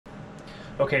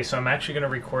Okay, so I'm actually going to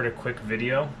record a quick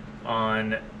video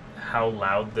on how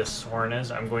loud this horn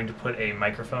is. I'm going to put a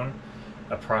microphone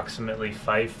approximately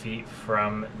 5 feet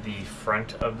from the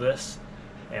front of this,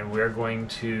 and we're going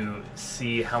to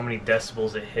see how many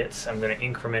decibels it hits. I'm going to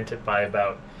increment it by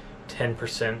about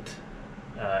 10%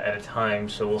 at a time.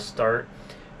 So we'll start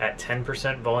at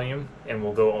 10% volume and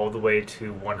we'll go all the way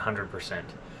to 100%,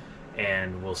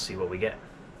 and we'll see what we get.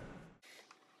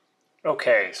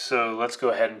 Okay, so let's go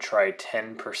ahead and try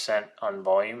 10% on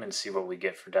volume and see what we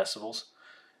get for decibels.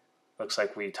 Looks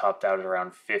like we topped out at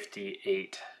around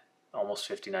 58, almost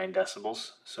 59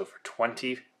 decibels. So for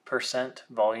 20%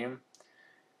 volume,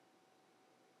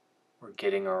 we're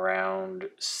getting around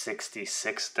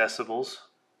 66 decibels.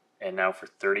 And now for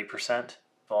 30%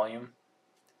 volume,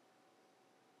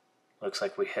 looks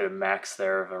like we hit a max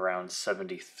there of around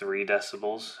 73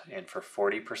 decibels. And for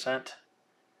 40%,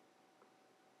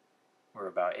 we're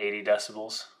about 80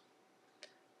 decibels.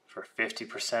 For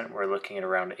 50%, we're looking at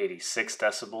around 86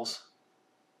 decibels.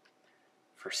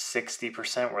 For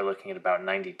 60%, we're looking at about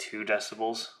 92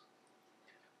 decibels.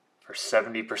 For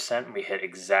 70%, we hit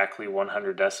exactly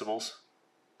 100 decibels.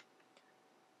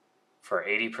 For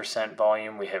 80%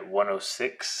 volume, we hit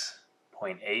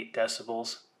 106.8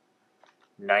 decibels.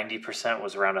 90%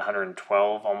 was around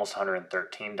 112, almost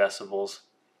 113 decibels.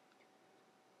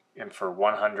 And for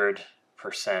 100%,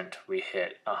 we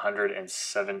hit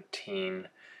 117.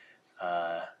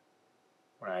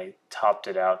 When I topped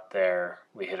it out there,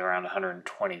 we hit around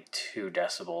 122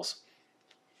 decibels.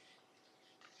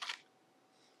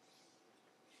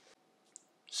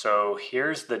 So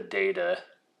here's the data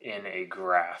in a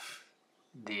graph.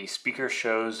 The speaker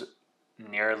shows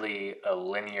nearly a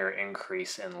linear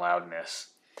increase in loudness.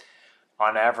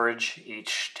 On average,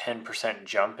 each 10%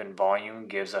 jump in volume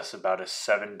gives us about a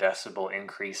 7 decibel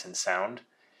increase in sound.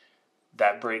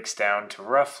 That breaks down to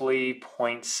roughly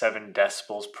 0.7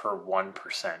 decibels per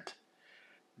 1%.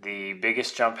 The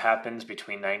biggest jump happens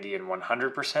between 90 and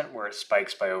 100%, where it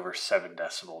spikes by over 7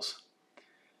 decibels.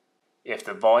 If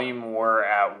the volume were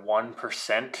at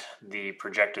 1%, the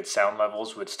projected sound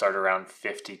levels would start around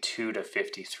 52 to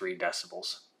 53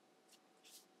 decibels.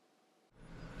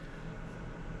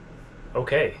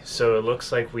 Okay, so it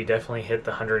looks like we definitely hit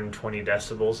the 120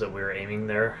 decibels that we were aiming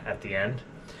there at the end.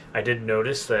 I did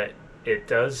notice that it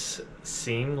does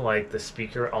seem like the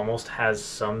speaker almost has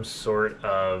some sort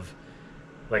of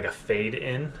like a fade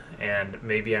in, and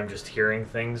maybe I'm just hearing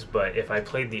things, but if I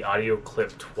played the audio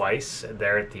clip twice,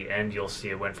 there at the end you'll see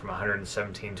it went from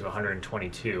 117 to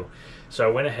 122. So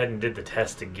I went ahead and did the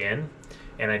test again,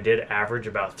 and I did average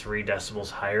about 3 decibels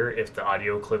higher if the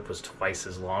audio clip was twice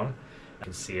as long. You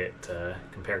can see it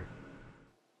compared.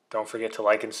 Don't forget to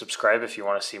like and subscribe if you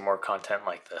want to see more content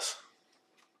like this.